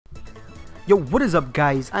Yo, what is up,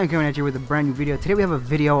 guys? I'm coming at you with a brand new video. Today we have a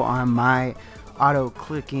video on my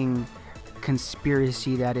auto-clicking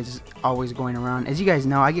conspiracy that is always going around. As you guys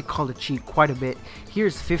know, I get called a cheat quite a bit.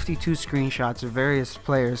 Here's 52 screenshots of various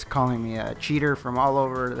players calling me a cheater from all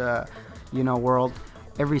over the world,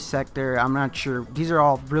 every sector. I'm not sure. These are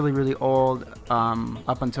all really old,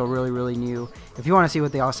 up until really new. If you want to see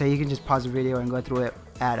what they all say, you can just pause the video and go through it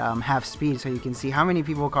at half speed so you can see how many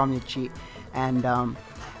people call me a cheat. And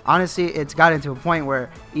honestly, it's gotten to a point where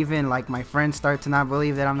even like my friends start to not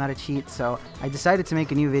believe that I'm not a cheat. So I decided to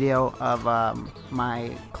make a new video of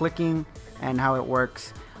my clicking and how it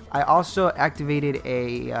works. I also activated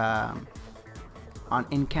a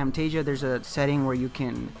in Camtasia, there's a setting where you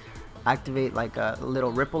can activate like a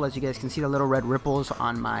little ripple. As you guys can see, the little red ripples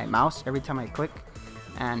on my mouse every time I click,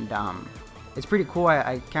 and it's pretty cool.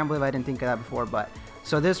 I can't believe I didn't think of that before. But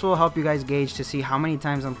so this will help you guys gauge to see how many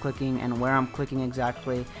times I'm clicking and where I'm clicking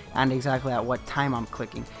exactly, and exactly at what time I'm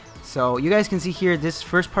clicking. So you guys can see here, this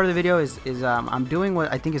first part of the video is I'm doing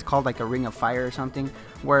what I think is called like a ring of fire or something,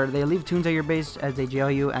 where they leave toons at your base as they jail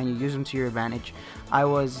you and you use them to your advantage. I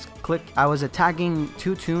was attacking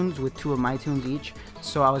 2 toons with 2 of my toons each,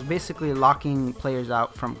 so I was basically locking players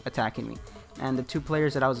out from attacking me. And the 2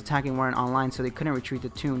 players that I was attacking weren't online, so they couldn't retreat the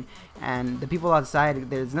toon. And the people outside,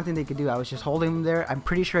 there's nothing they could do. I was just holding them there. I'm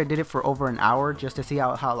pretty sure I did it for over an hour just to see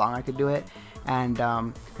how long I could do it. And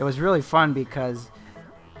it was really fun because,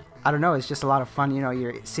 I don't know, it's just a lot of fun. You know,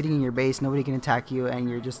 you're sitting in your base, nobody can attack you, and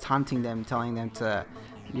you're just taunting them, telling them to,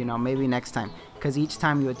 maybe next time. Because each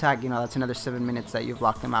time you attack, that's another 7 minutes that you've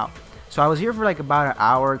locked them out. So I was here for like about an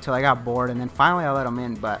hour till I got bored, and then finally I let them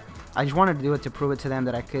in. But I just wanted to do it to prove it to them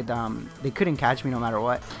that I could, they couldn't catch me no matter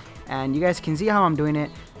what. And you guys can see how I'm doing it.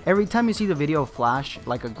 Every time you see the video flash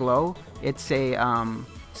like a glow, it's a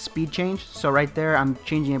speed change. So right there, I'm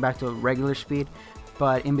changing it back to a regular speed.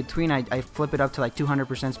 But in between, I flip it up to like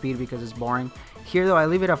 200% speed because it's boring. Here though, I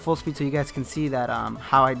leave it at full speed so you guys can see that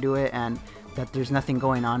how I do it and that there's nothing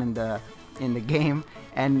going on in the game.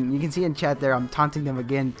 And you can see in chat there, I'm taunting them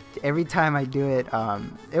again every time I do it.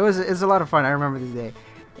 It's a lot of fun. I remember this day.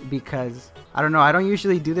 Because I don't know, I don't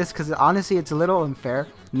usually do this because honestly it's a little unfair.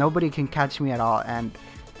 Nobody can catch me at all, and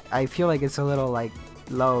I feel like it's a little like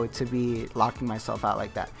low to be locking myself out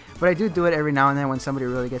like that. But I do it every now and then when somebody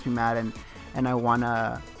really gets me mad and I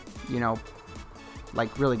wanna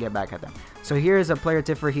like really get back at them. So here is a player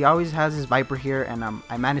Tiffer. He always has his Viper here, and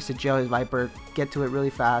I managed to jail his Viper, get to it really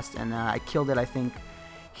fast, and I killed it. I think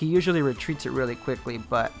he usually retreats it really quickly,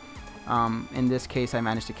 but in this case I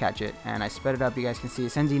managed to catch it, and I sped it up. You guys can see I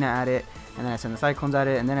send Xena at it, and then I send the Cyclones at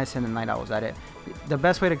it, and then I send the Night Owls at it. The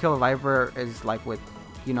best way to kill a Viper is like with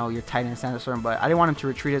your Titan and Sandstorm, but I didn't want him to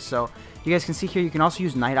retreat it. So you guys can see here, you can also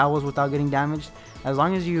use Night Owls without getting damaged as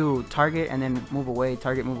long as you target and then move away,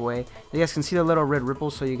 target, move away. You guys can see the little red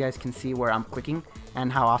ripples, so you guys can see where I'm clicking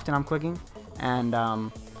and how often I'm clicking. And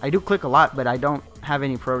I do click a lot, but I don't have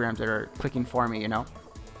any programs that are clicking for me,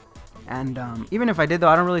 And even if I did though,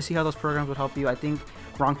 I don't really see how those programs would help you. I think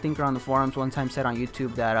Wrong Thinker on the forums one time said on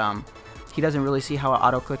YouTube that he doesn't really see how an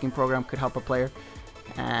auto-clicking program could help a player.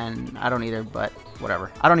 And I don't either, but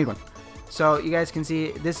whatever. I don't need one. So you guys can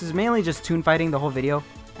see, this is mainly just toon fighting the whole video.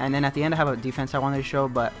 And then at the end I have a defense I wanted to show,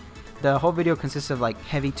 but the whole video consists of like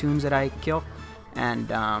heavy toons that I kill. And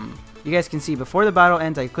you guys can see before the battle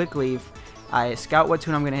ends, I click leave. I scout what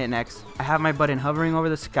toon I'm going to hit next. I have my button hovering over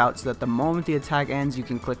the scout so that the moment the attack ends, you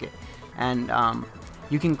can click it. And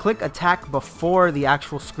you can click attack before the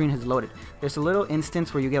actual screen has loaded. There's a little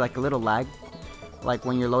instance where you get like a little lag, like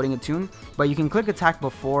when you're loading a toon. But you can click attack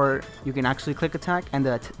before you can actually click attack, and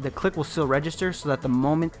the click will still register so that the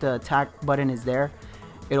moment the attack button is there,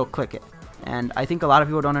 it'll click it. And I think a lot of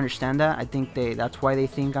people don't understand that. I think that's why they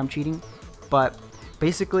think I'm cheating. But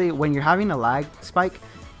basically, when you're having a lag spike,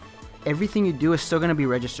 everything you do is still going to be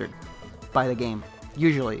registered by the game,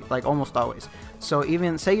 usually, like almost always. So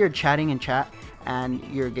even say you're chatting in chat and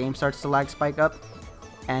your game starts to lag spike up,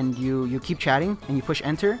 and you keep chatting and you push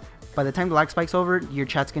enter, by the time the lag spike's over, your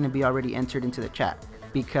chat's going to be already entered into the chat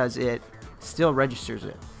because it still registers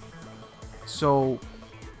it. So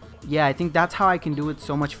yeah, I think that's how I can do it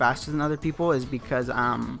so much faster than other people, is because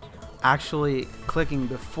I'm actually clicking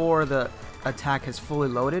before the attack has fully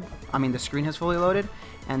loaded. I mean the screen has fully loaded,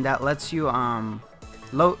 and that lets you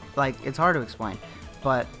load, like, it's hard to explain,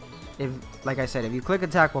 but like I said, if you click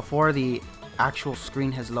attack before the actual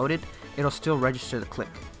screen has loaded, it'll still register the click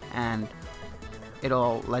and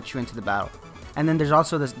it'll let you into the battle. And then there's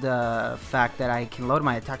also the fact that I can load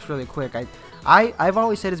my attacks really quick. I've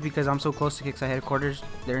always said it's because I'm so close to Kickside headquarters.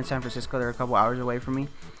 They're in San Francisco. They're a couple hours away from me,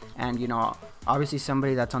 and obviously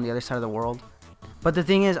somebody that's on the other side of the world But the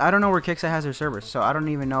thing is, I don't know where KickSide has their servers, so I don't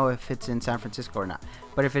even know if it's in San Francisco or not.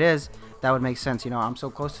 But if it is, that would make sense. You know, I'm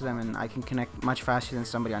so close to them and I can connect much faster than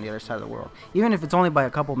somebody on the other side of the world. Even if it's only by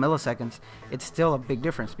a couple milliseconds, it's still a big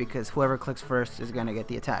difference because whoever clicks first is going to get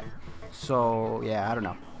the attack. So, yeah, I don't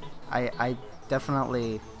know. I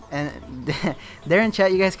definitely... And there in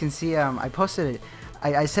chat, you guys can see I posted it.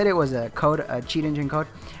 I said it was a code, a cheat engine code.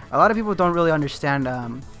 A lot of people don't really understand...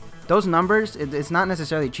 those numbers, it's not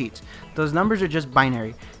necessarily cheats. Those numbers are just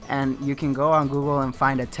binary, and you can go on Google and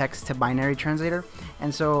find a text to binary translator.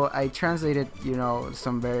 And so I translated, you know,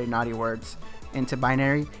 some very naughty words into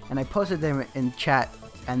binary, and I posted them in chat.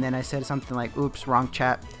 And then I said something like, "Oops, wrong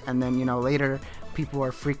chat." And then, you know, later people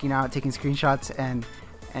were freaking out, taking screenshots, and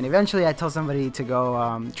eventually I tell somebody to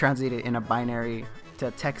go translate it in a binary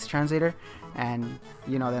to text translator, and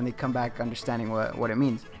you know, then they come back understanding what it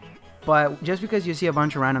means. But just because you see a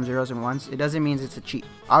bunch of random zeros and ones, it doesn't mean it's a cheat.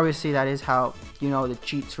 Obviously, that is how, you know, the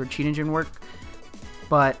cheats for cheat engine work,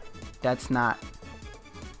 but that's not.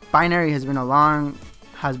 Binary has been around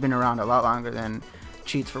a lot longer than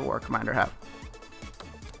cheats for War Commander have.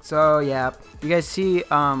 So yeah, you guys see,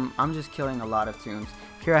 I'm just killing a lot of tunes.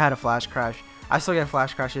 Here I had a flash crash. I still get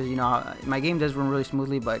flash crashes. You know, my game does run really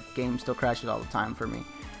smoothly, but game still crashes all the time for me.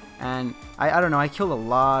 And I don't know, I kill a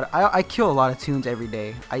lot. I kill a lot of tunes every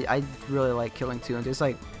day. I really like killing tunes. It's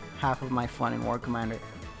like half of my fun in War Commander.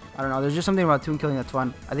 I don't know, there's just something about tune killing that's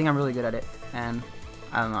fun. I think I'm really good at it, and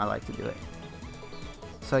I don't know, I like to do it.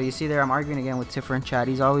 So you see there, I'm arguing again with Tiffer in chat.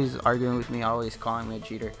 He's always arguing with me, always calling me a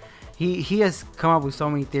cheater. He has come up with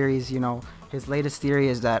so many theories. You know, his latest theory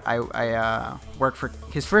is that I work for.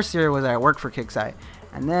 His first theory was that I work for KickSide,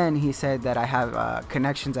 and then he said that I have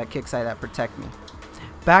connections at KickSide that protect me.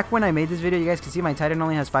 Back when I made this video, you guys can see my Titan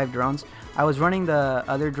only has 5 drones. I was running the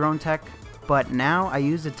other drone tech, but now I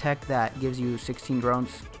use the tech that gives you 16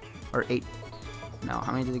 drones, or 8. No,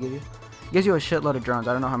 how many does it give you? It gives you a shitload of drones.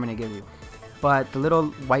 I don't know how many it gives you. But the little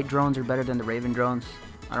white drones are better than the Raven drones.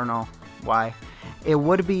 I don't know why. It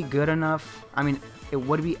would be good enough. I mean, it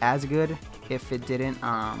would be as good if it didn't,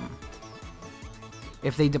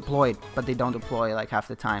 if they deployed, but they don't deploy like half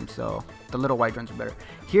the time, so the little white drones are better.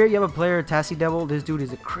 Here you have a player, Tassie Devil. This dude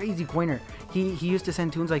is a crazy coiner. He used to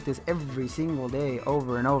send tunes like this every single day,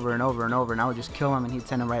 over and over and over and over, and I would just kill him and he'd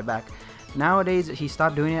send them right back. Nowadays, he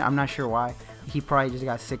stopped doing it. I'm not sure why. He probably just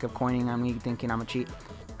got sick of coining on me, thinking I'm a cheat.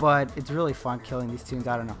 But it's really fun killing these tunes.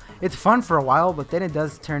 I don't know. It's fun for a while, but then it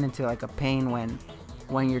does turn into like a pain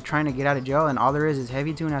when you're trying to get out of jail and all there is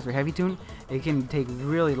heavy tune after heavy tune. It can take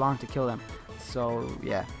really long to kill them. So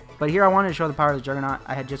yeah, but here I wanted to show the power of the Juggernaut.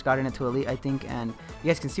 I had just gotten it to Elite, I think, and you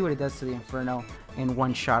guys can see what it does to the Inferno in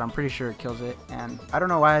one shot. I'm pretty sure it kills it, and I don't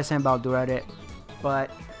know why I sent Baldur at it,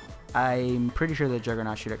 but I'm pretty sure the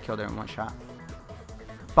Juggernaut should have killed it in one shot.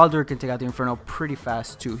 Baldur can take out the Inferno pretty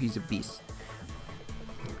fast too. He's a beast.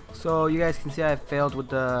 So you guys can see I failed with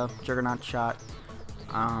the Juggernaut shot.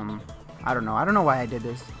 I don't know why I did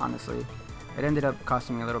this, honestly. It ended up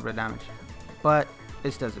costing me a little bit of damage, but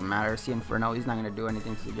this doesn't matter. It's the Inferno. He's not going to do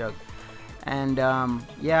anything to the Jug. And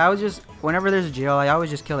yeah, I was just, whenever there's a jail, I always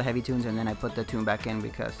just kill the heavy tunes and then I put the tune back in,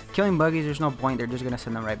 because killing buggies, there's no point. They're just going to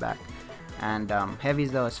send them right back. And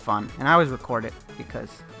heavies, though, is fun. And I always record it because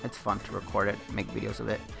it's fun to record it, make videos of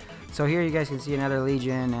it. So here you guys can see another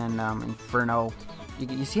Legion and Inferno.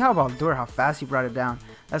 You see how Baldur, how fast he brought it down.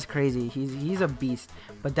 That's crazy. He's a beast.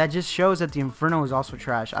 But that just shows that the Inferno is also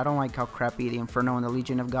trash. I don't like how crappy the Inferno and the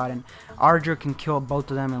Legion have gotten. Ardra can kill both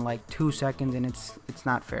of them in like 2 seconds, and it's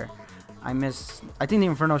not fair. I think the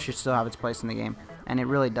Inferno should still have its place in the game, and it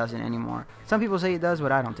really doesn't anymore. Some people say it does,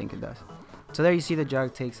 but I don't think it does. So there you see the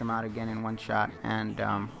Jug takes him out again in one shot, and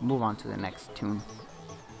move on to the next tune.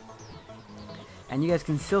 And you guys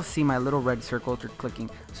can still see my little red circle clicking.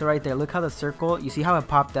 So right there, look how the circle, you see how it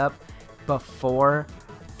popped up before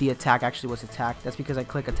the attack actually was attacked. That's because I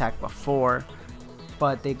click attack before,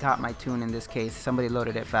 but they got my tune in this case. Somebody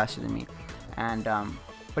loaded it faster than me, and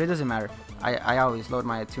but it doesn't matter. I always load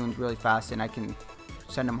my tunes really fast, and I can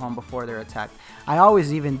send them home before they're attacked. I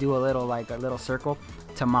always even do a little circle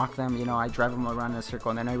to mock them. You know, I drive them around in a circle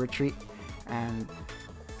and then I retreat, and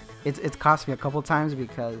it's cost me a couple times,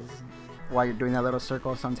 because while you're doing that little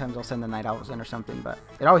circle, sometimes I'll send the Night Owls in or something, but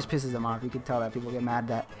it always pisses them off. You can tell that people get mad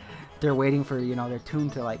that they're waiting for, you know, their tune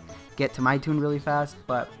to like get to my tune really fast,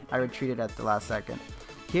 but I retreated at the last second.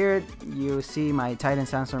 Here you see my Titan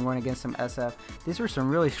Sandstorm going against some SF. These were some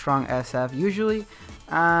really strong SF. Usually,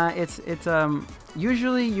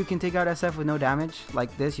 usually you can take out SF with no damage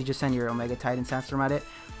like this. You just send your Omega Titan Sandstorm at it.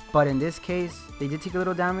 but in this case they did take a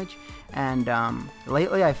little damage, and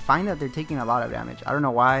lately I find that they're taking a lot of damage. I don't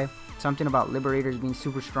know why. Something about Liberators being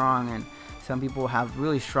super strong, and some people have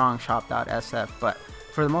really strong chopped out SF, but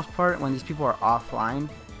for the most part, when these people are offline,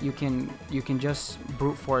 you can just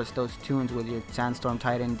brute force those tunes with your Sandstorm,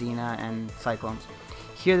 Titan, Dina, and Cyclones.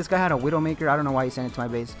 Here, this guy had a Widowmaker. I don't know why he sent it to my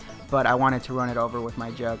base, but I wanted to run it over with my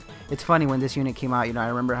Jug. It's funny, when this unit came out, you know, I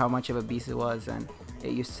remember how much of a beast it was, and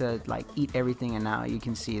it used to like eat everything, and now you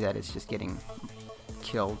can see that it's just getting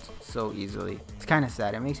killed so easily. It's kind of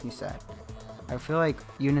sad. It makes me sad. I feel like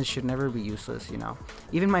units should never be useless, you know.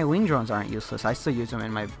 Even my wing drones aren't useless. I still use them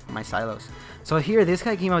in my silos. So here, this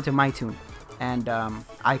guy came out to my tune, and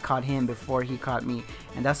I caught him before he caught me,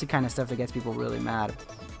 and that's the kind of stuff that gets people really mad.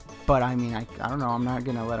 But I mean, I don't know, I'm not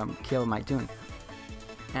gonna let him kill my tune.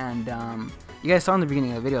 And you guys saw in the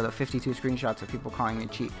beginning of the video the 52 screenshots of people calling me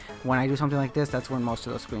cheat. When I do something like this, that's when most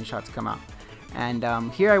of those screenshots come out.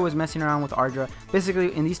 And here I was messing around with Ardra.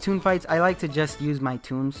 Basically, in these tune fights, I like to just use my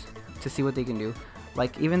tunes to see what they can do.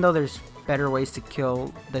 Like, even though there's better ways to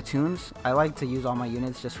kill the tunes, I like to use all my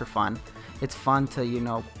units just for fun. It's fun to, you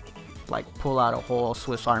know, like pull out a whole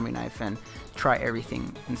Swiss Army knife and try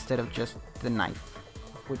everything instead of just the knife,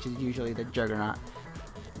 which is usually the Juggernaut.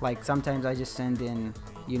 Like, sometimes I just send in,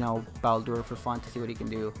 you know, Baldur for fun to see what he can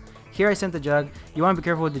do. Here I sent the Jug. You want to be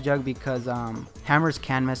careful with the Jug because hammers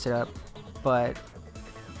can mess it up, but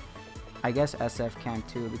I guess SF can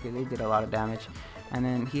too because they did a lot of damage. And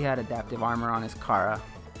then he had adaptive armor on his Kara.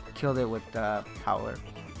 Killed it with Howler.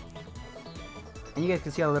 And you guys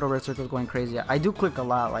can see how the little red circle is going crazy. I do click a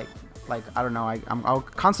lot, like I don't know, I'm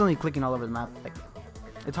constantly clicking all over the map. Like,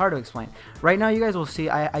 it's hard to explain. Right now, you guys will see,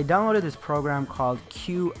 I downloaded this program called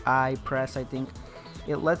QI Press, I think.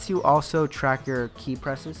 It lets you also track your key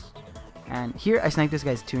presses. And here, I sniped this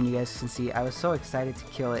guy's tune, you guys can see. I was so excited to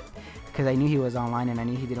kill it because I knew he was online and I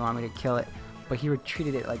knew he didn't want me to kill it. But he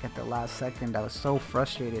retreated it like at the last second. I was so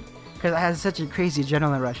frustrated because I had such a crazy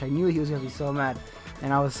adrenaline rush. I knew he was going to be so mad.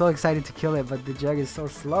 And I was so excited to kill it, but the Jug is so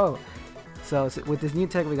slow. So with this new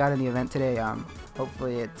tech we got in the event today,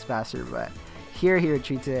 hopefully it's faster. But here he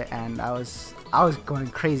retreats it, and I was going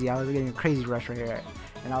crazy. I was getting a crazy rush right here,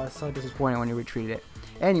 and I was so disappointed when he retreated it.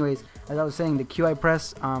 Anyways, as I was saying, the QI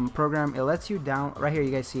Press program, it lets you down right here.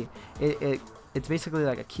 You guys see it's basically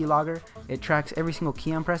like a key logger. It tracks every single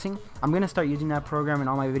key I'm pressing. I'm gonna start using that program in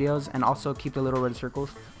all my videos, and also keep the little red circles,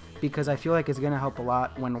 because I feel like it's gonna help a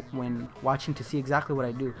lot when watching to see exactly what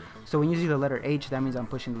I do. So when you see the letter H, that means I'm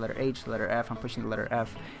pushing the letter H. The letter F, I'm pushing the letter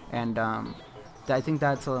F. And I think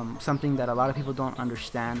that's something that a lot of people don't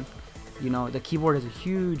understand. You know, the keyboard is a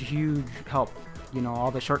huge help. You know,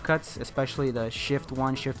 all the shortcuts, especially the Shift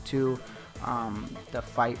 1, Shift 2, the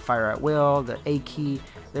fire at will, the A key.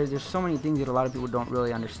 There's so many things that a lot of people don't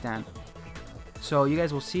really understand. So you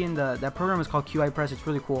guys will see in that program is called QI Press. It's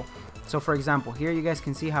really cool. So for example, here you guys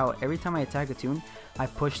can see how every time I attack a tune, I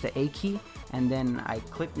push the A key and then I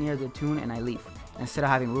click near the tune and I leave, instead of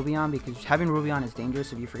having Ruby on, because having Ruby on is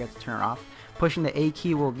dangerous if you forget to turn it off. Pushing the A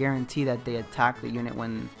key will guarantee that they attack the unit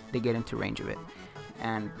when they get into range of it.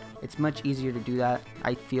 And it's much easier to do that,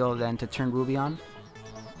 I feel, than to turn Ruby on,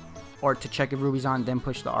 or to check if Ruby's on then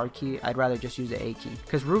push the R key. I'd rather just use the A key,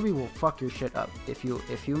 because Ruby will fuck your shit up. If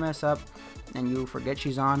you mess up and you forget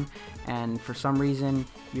she's on, and for some reason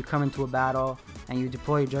you come into a battle and you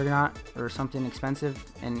deploy a Juggernaut or something expensive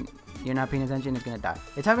and you're not paying attention, it's gonna die.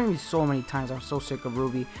 It's happened to me so many times. I'm so sick of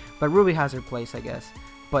Ruby, but Ruby has her place, I guess,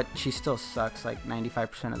 but she still sucks like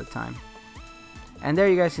 95% of the time. And there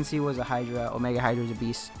you guys can see was a Hydra. Omega Hydra is a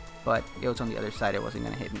beast, but it was on the other side. It wasn't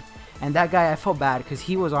gonna hit me. And that guy, I felt bad because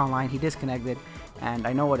he was online, he disconnected, and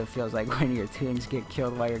I know what it feels like when your tunes get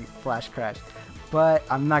killed by your flash crash. But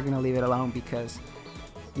I'm not gonna leave it alone, because,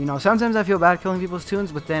 you know, sometimes I feel bad killing people's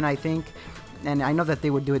tunes, but then I think, and I know that they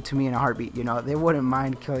would do it to me in a heartbeat. You know, they wouldn't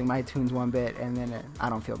mind killing my tunes one bit, and then I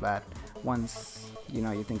don't feel bad once, you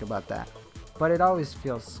know, you think about that. But it always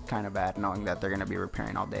feels kind of bad knowing that they're gonna be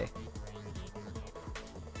repairing all day.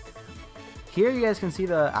 Here you guys can see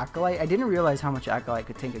the Acolyte. I didn't realize how much Acolyte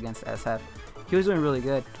could take against SF. He was doing really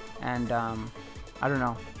good, and I don't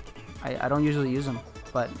know. I don't usually use him,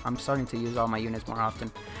 but I'm starting to use all my units more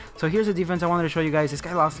often. So here's the defense I wanted to show you guys. This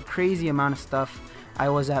guy lost a crazy amount of stuff. I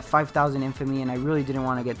was at 5,000 infamy, and I really didn't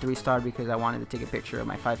want to get 3-star because I wanted to take a picture of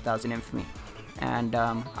my 5,000 infamy. And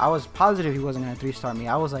I was positive he wasn't going to 3-star me.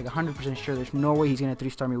 I was like 100% sure there's no way he's going to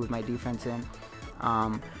 3-star me with my defense in.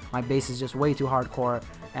 My base is just way too hardcore,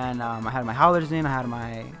 and I had my Howlers in,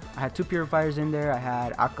 I had 2 Purifiers in there, I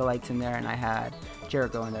had Acolytes in there, and I had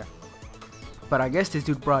Jericho in there. But I guess this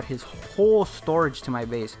dude brought his whole storage to my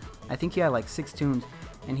base. I think he had like 6 tunes,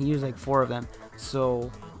 and he used like 4 of them. So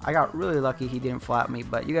I got really lucky he didn't flat me,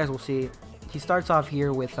 but you guys will see. He starts off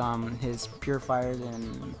here with his purifiers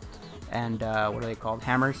and what are they called?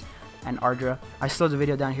 Hammers and Ardra. I slowed the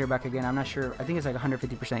video down here back again. I'm not sure. I think it's like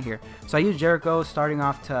 150% here. So I use Jericho starting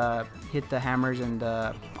off to hit the hammers and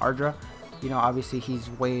the Ardra. You know, obviously he's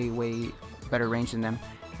way better range than them.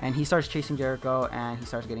 And he starts chasing Jericho and he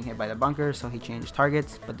starts getting hit by the bunker, so he changes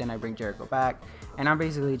targets, but then I bring Jericho back. And I'm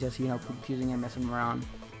basically just, you know, confusing him, messing him around.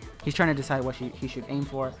 He's trying to decide what he should aim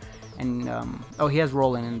for. And, oh, he has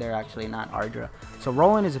Roland in there actually, not Ardra. So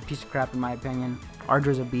Roland is a piece of crap in my opinion.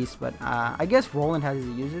 Ardra's a beast, but I guess Roland has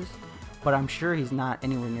his uses, but I'm sure he's not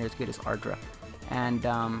anywhere near as good as Ardra. And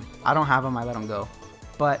I don't have him, I let him go.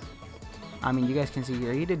 But, I mean, you guys can see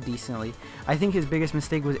here, he did decently. I think his biggest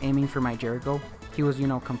mistake was aiming for my Jericho. He was, you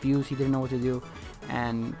know, confused, he didn't know what to do.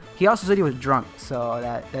 And he also said he was drunk, so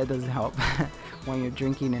that doesn't help when you're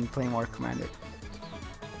drinking and playing War Commander.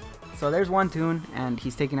 So there's one Toon, and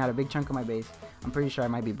he's taking out a big chunk of my base. I'm pretty sure I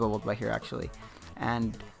might be bubbled by here actually.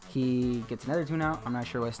 And he gets another Toon out. I'm not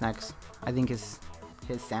sure what's next. I think his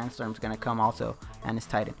Sandstorm's gonna come also, and his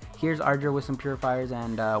Titan. Here's Ardra with some purifiers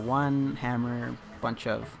and one hammer, bunch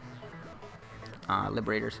of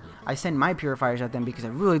liberators. I sent my purifiers at them because I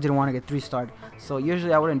really didn't want to get 3-starred. So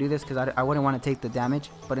usually I wouldn't do this because I wouldn't want to take the damage,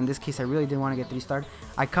 but in this case I really didn't want to get 3-starred.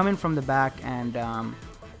 I come in from the back and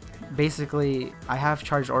basically I have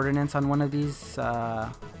charged ordnance on one of these what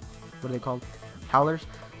are they called, howlers,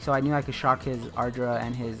 so I knew I could shock his Ardra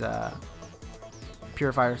and his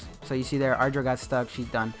purifiers. So you see there, Ardra got stuck, she's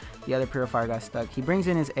done. The other purifier got stuck. He brings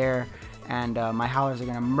in his air, and my howlers are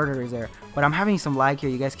gonna murder his air. But I'm having some lag here.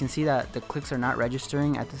 You guys can see that the clicks are not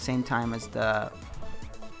registering at the same time as the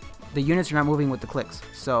units are not moving with the clicks.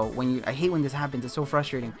 So I hate when this happens. It's so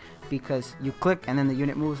frustrating because you click and then the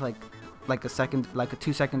unit moves like a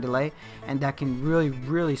 2-second delay, and that can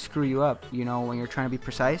really screw you up, you know, when you're trying to be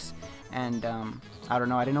precise. And I don't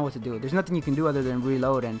know, I didn't know what to do. There's nothing you can do other than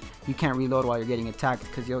reload, and you can't reload while you're getting attacked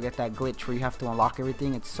because you'll get that glitch where you have to unlock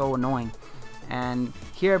everything. It's so annoying. And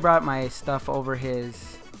here I brought my stuff over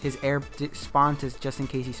his air spawn just in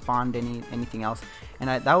case he spawned anything else, and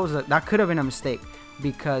that could have been a mistake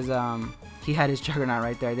because he had his Juggernaut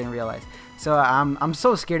right there. I didn't realize. So I'm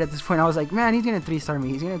so scared at this point. I was like, man, he's gonna 3-star me.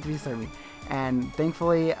 He's gonna 3-star me. And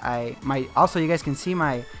thankfully, also you guys can see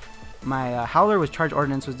my howler with charged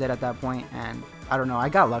ordnance was dead at that point, and I don't know. I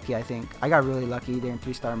got lucky. I think I got really lucky. He didn't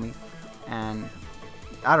 3-star me, and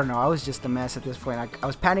I don't know. I was just a mess at this point. I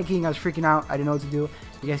was panicking. I was freaking out. I didn't know what to do.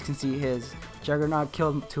 You guys can see his Juggernaut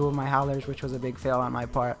killed 2 of my howlers, which was a big fail on my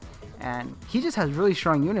part. And he just has really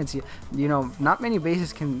strong units. You know, not many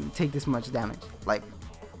bases can take this much damage. Like,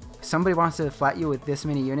 somebody wants to flat you with this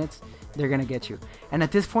many units, they're gonna get you. And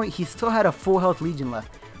at this point, he still had a full health Legion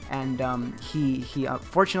left. And he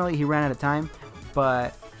fortunately he ran out of time,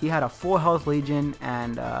 but he had a full health Legion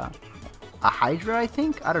and a Hydra, I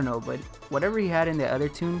think. I don't know, but whatever he had in the other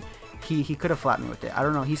Toon, he could have flat me with it. I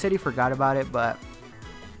don't know. He said he forgot about it, but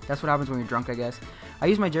that's what happens when you're drunk, I guess. I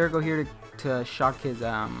used my Jericho here to shock his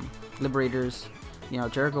Liberators. You know,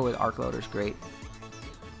 Jericho with arc loader is great.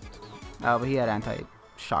 But he had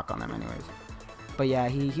anti-shock on them anyways. But yeah,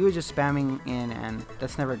 he was just spamming in, and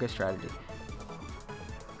that's never a good strategy.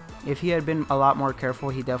 If he had been a lot more careful,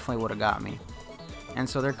 he definitely would have got me. And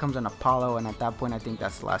so there comes an Apollo, and at that point I think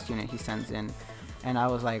that's the last unit he sends in. And I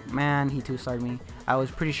was like, man, he 2-starred me. I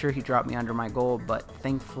was pretty sure he dropped me under my goal, but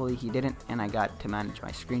thankfully he didn't, and I got to manage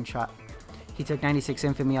my screenshot. He took 96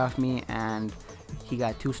 infamy off me, and he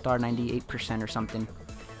got 2-star 98% or something.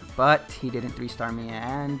 But he didn't 3-star me,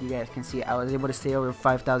 and you guys can see I was able to stay over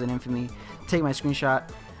 5,000 infamy, take my screenshot.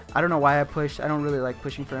 I don't know why I pushed. I don't really like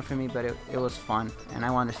pushing for infamy, but it was fun, and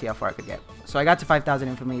I wanted to see how far I could get. So I got to 5,000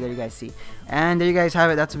 infamy. There you guys see. And there you guys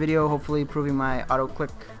have it. That's a video hopefully proving my auto-click.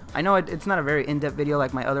 I know it's not a very in-depth video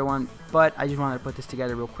like my other one, but I just wanted to put this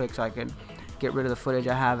together real quick so I could get rid of the footage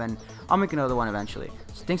I have, and I'll make another one eventually.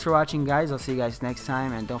 So thanks for watching, guys. I'll see you guys next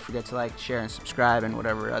time, and don't forget to like, share, and subscribe, and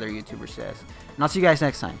whatever other YouTuber says. And I'll see you guys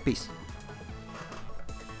next time. Peace.